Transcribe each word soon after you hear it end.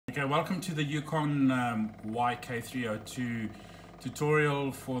Okay, welcome to the Yukon YK-302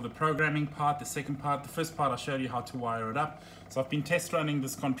 tutorial for the programming part, the second part. The first part I showed you how to wire it up. So I've been test running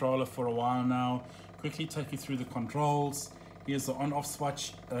this controller for a while now. Quickly take you through the controls. Here's the on-off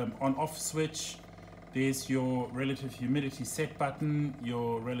switch. There's your relative humidity set button,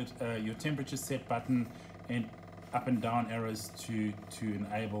 your temperature set button, and up and down arrows to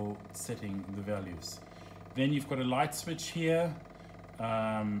enable setting the values. Then you've got a light switch here.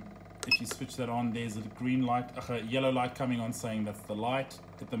 If you switch that on, there's a green light, a yellow light coming on saying that's the light.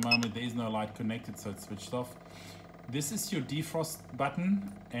 At the moment there is no light connected, so it's switched off. This is your defrost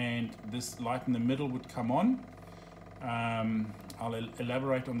button, and this light in the middle would come on. I'll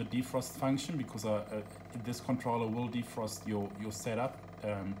elaborate on the defrost function because this controller will defrost your setup.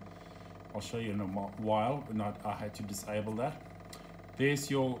 I'll show you in a while, and I had to disable that.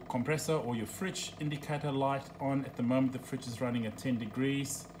 There's your compressor or your fridge indicator light on. At the moment the fridge is running at 10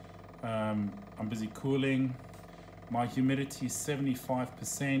 degrees. I'm busy cooling. My humidity is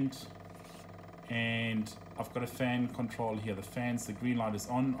 75%, and I've got a fan control here. The green light is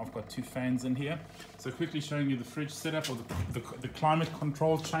on. I've got two fans in here. So quickly showing you the fridge setup, or the climate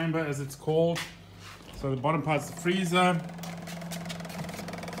control chamber as it's called. So the bottom part is the freezer.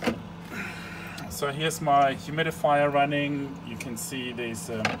 So here's my humidifier running. You can see there's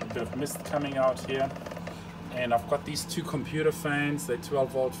a bit of mist coming out here. And I've got these two computer fans. They're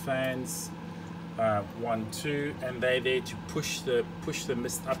 12-volt fans, 1, 2, and they're there to push the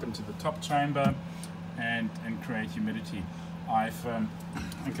mist up into the top chamber and create humidity.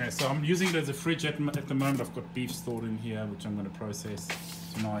 Okay, so I'm using it as a fridge at the moment. I've got beef stored in here, which I'm going to process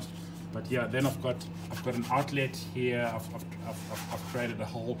tonight. But yeah, then I've got an outlet here. I've created a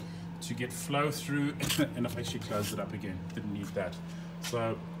hole to get flow through, and I've actually closed it up again. Didn't need that.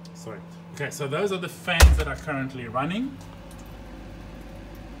 So sorry. Okay, so those are the fans that are currently running.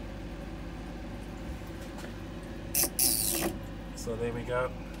 So there we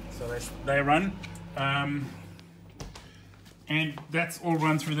go. So they run, and that's all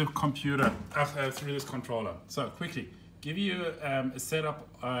run through the computer, through this controller. So quickly give you a setup.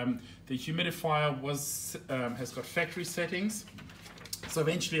 The humidifier has got factory settings. So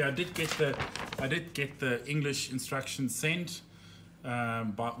eventually I did get the English instructions sent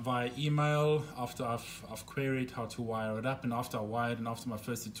via email after I've queried how to wire it up, and after I wired and after my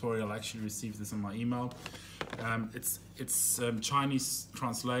first tutorial I actually received this in my email. It's Chinese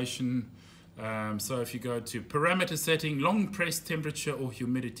translation. So if you go to parameter setting, long press temperature or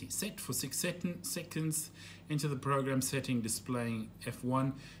humidity, set for 6 seconds, enter the program setting displaying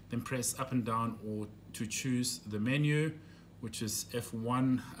F1, then press up and down or to choose the menu, which is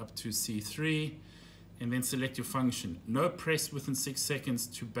F1 up to C3, and then select your function. No press within 6 seconds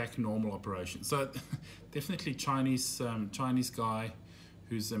to back normal operation. So definitely Chinese guy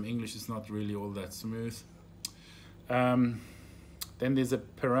whose English is not really all that smooth. Then there's a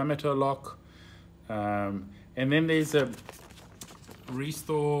parameter lock, and then there's a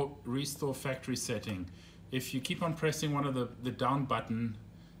restore factory setting. If you keep on pressing one of the down button,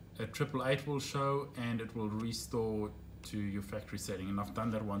 a 888 will show and it will restore to your factory setting, and I've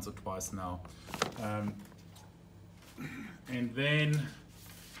done that once or twice now. And then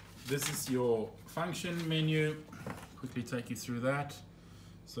this is your function menu. Quickly take you through that.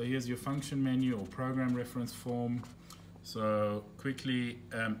 So here's your function menu or program reference form. So quickly,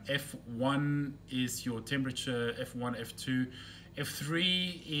 F1 is your temperature, F1, F2.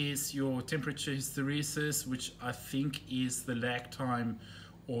 F3 is your temperature hysteresis, which I think is the lag time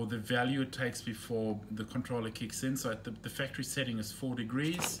or the value it takes before the controller kicks in. So at the factory setting is 4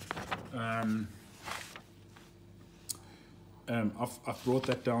 degrees. I've brought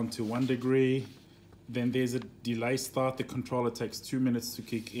that down to 1 degree. Then there's a delay start. The controller takes 2 minutes to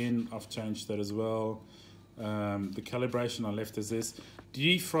kick in. I've changed that as well. The calibration I left as this.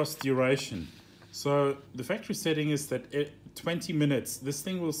 Defrost duration. So the factory setting is that 20 minutes.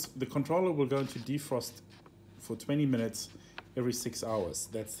 The controller will go into defrost for 20 minutes every 6 hours.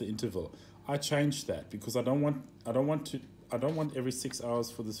 That's the interval. I changed that because I don't want every 6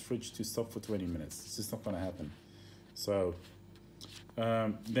 hours for this fridge to stop for 20 minutes. It's just not going to happen. So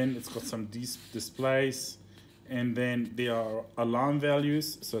then it's got some displays, and then there are alarm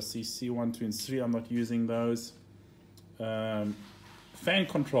values. So C1, 2, and 3. I'm not using those. Fan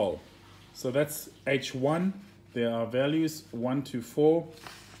control. So that's H1. There are values 1 to 4.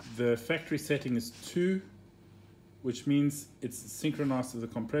 The factory setting is 2, which means it's synchronized to the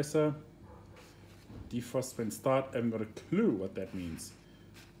compressor. Defrost when start. I haven't got a clue what that means.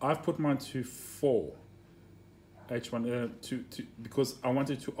 I've put mine to 4. H1 because I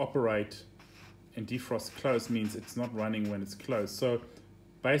wanted to operate, and defrost close means it's not running when it's closed. So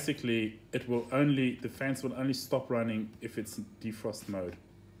basically the fans will only stop running if it's defrost mode.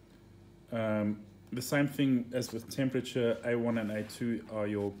 The same thing as with temperature. A1 and A2 are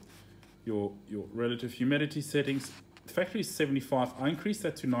your relative humidity settings. The factory is 75. I increased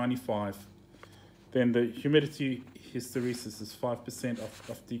that to 95. Then the humidity hysteresis is 5%.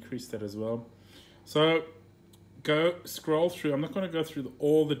 I've decreased that as well. So go scroll through. I'm not going to go through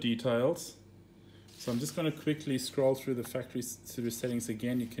all the details. So I'm just going to quickly scroll through the factory settings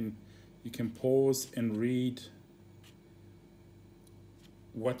again. You can pause and read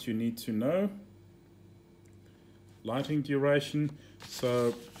what you need to know. Lighting duration.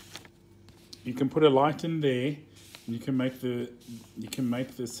 So you can put a light in there, and you can make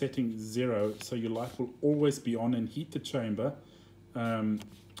the setting 0, so your light will always be on and heat the chamber. And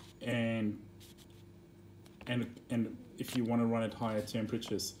if you want to run at higher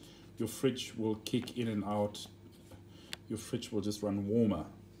temperatures, your fridge will kick in and out. Your fridge will just run warmer.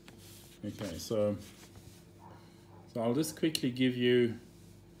 Okay, so I'll just quickly give you,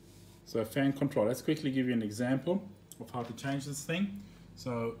 fan control. Let's quickly give you an example of how to change this thing.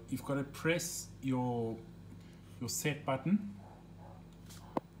 So you've got to press your set button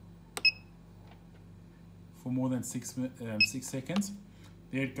for more than 6 seconds.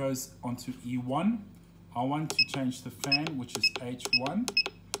 There it goes onto E1. I want to change the fan, which is H1.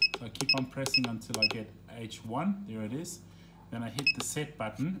 So I keep on pressing until I get H1. There it is. Then I hit the set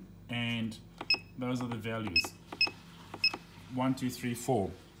button, and those are the values. 1, 2, 3,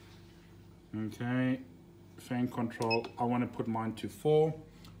 4. Okay, fan control. I want to put mine to 4.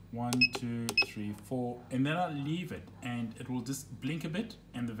 1, 2, 3, 4, and then I'll leave it, and it will just blink a bit,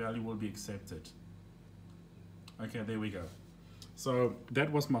 and the value will be accepted. Okay, there we go. So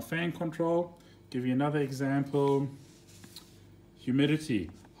that was my fan control. Give you another example. Humidity.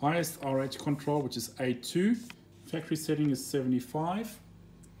 Highest RH control, which is A2. Factory setting is 75.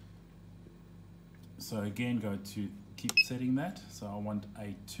 So again, go to keep setting that. So I want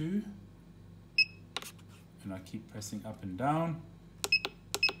A2. And I keep pressing up and down.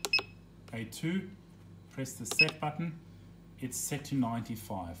 A2, press the set button. It's set to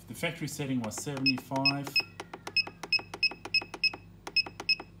 95. The factory setting was 75.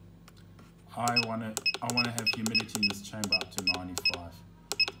 I want to have humidity in this chamber up to 95.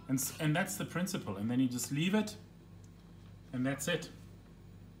 And that's the principle. And then you just leave it, and that's it.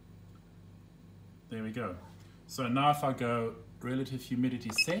 There we go. So now if I go relative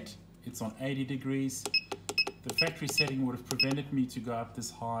humidity set, it's on 80 degrees. The factory setting would have prevented me to go up this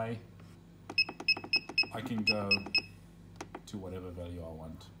high. I can go to whatever value I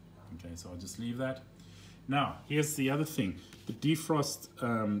want. Okay, so I'll just leave that. Now, here's the other thing. The defrost.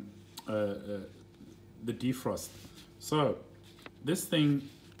 So, this thing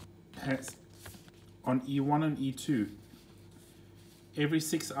has, on E1 and E2, every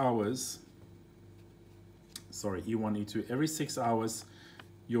 6 hours, sorry, E1, E2, every 6 hours,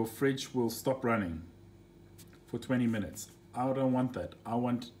 your fridge will stop running for 20 minutes. I don't want that. I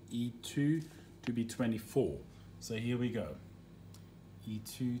want E2 to be 24. So here we go.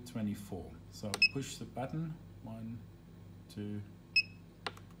 E2 24. So push the button. 1, 2.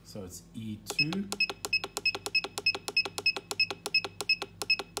 So it's E2.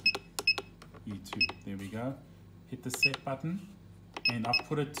 E2. There we go. Hit the set button, and I've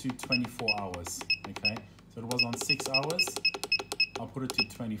put it to 24 hours. Okay. So it was on 6 hours. I'll put it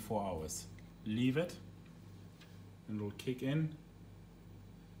to 24 hours. Leave it, and it'll kick in.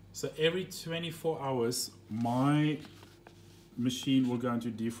 So every 24 hours, my machine will go into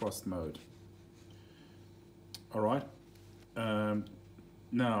defrost mode. All right.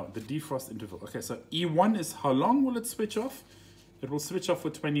 Now the defrost interval. Okay, so E1 is how long will it switch off? It will switch off for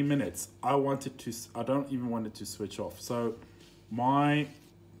 20 minutes. I don't even want it to switch off. So my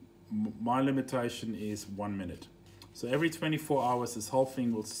limitation is 1 minute. So every 24 hours, this whole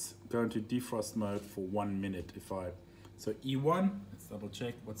thing will go into defrost mode for 1 minute. So E1, let's double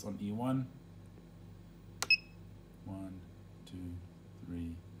check what's on E1. 1, 2,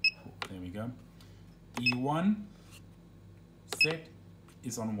 3, 4. There we go. E1 set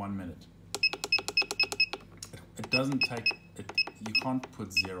is on 1 minute. It doesn't take it. You can't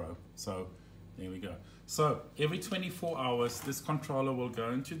put 0. So there we go. So every 24 hours, this controller will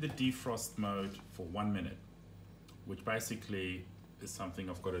go into the defrost mode for 1 minute, which basically is something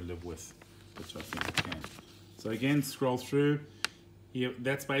I've got to live with, which I think I can. So again, scroll through here.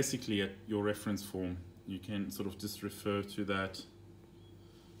 That's basically your reference form. You can sort of just refer to that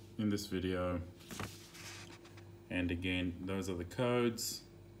in this video. And again, those are the codes.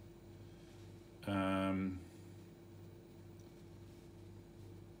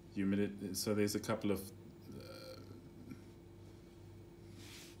 Humidity. So there's a couple of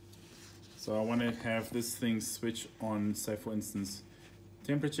So I want to have this thing switch on, say for instance,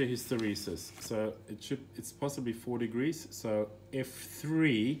 temperature hysteresis. So it's possibly 4 degrees. So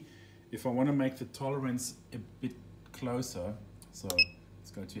F3, if I want to make the tolerance a bit closer, so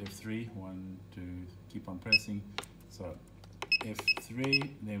let's go to F3, 1, 2, keep on pressing. So F3,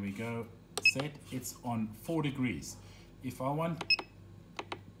 there we go, set, it's on 4 degrees. If I want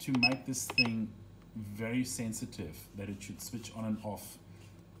to make this thing very sensitive, that it should switch on and off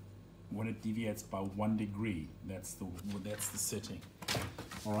when it deviates by 1 degree, that's the setting.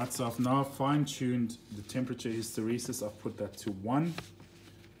 All right, so I've now fine-tuned the temperature hysteresis. I've put that to 1.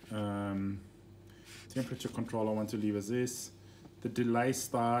 Temperature control I want to leave as this. The delay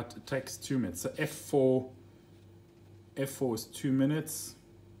start, it takes 2 minutes. So F4 is 2 minutes.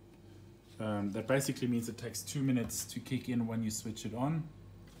 That basically means it takes 2 minutes to kick in when you switch it on.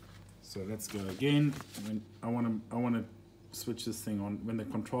 So let's go again. When I want to switch this thing on. When the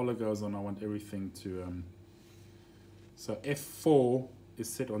controller goes on, I want everything to. So F4 is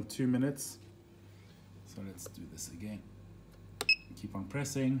set on 2 minutes. So let's do this again. Keep on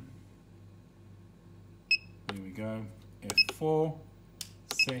pressing. There we go. F4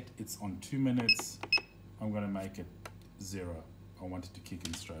 set. It's on 2 minutes. I'm going to make it 0. I want it to kick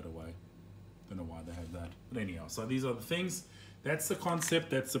in straight away. Don't know why they have that, but anyhow. So these are the things. That's the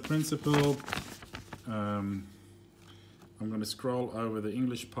concept. That's the principle. I'm going to scroll over the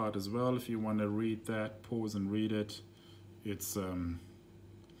English part as well. If you want to read that, pause and read it. It's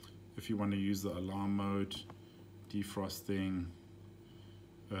if you want to use the alarm mode, defrosting.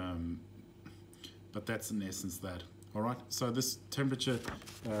 But that's in essence that. All right. So this temperature.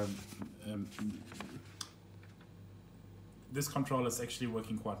 This controller is actually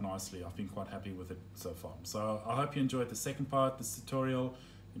working quite nicely. I've been quite happy with it so far. So I hope you enjoyed the second part, this tutorial.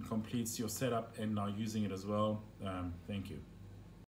 It completes your setup and now using it as well. Thank you.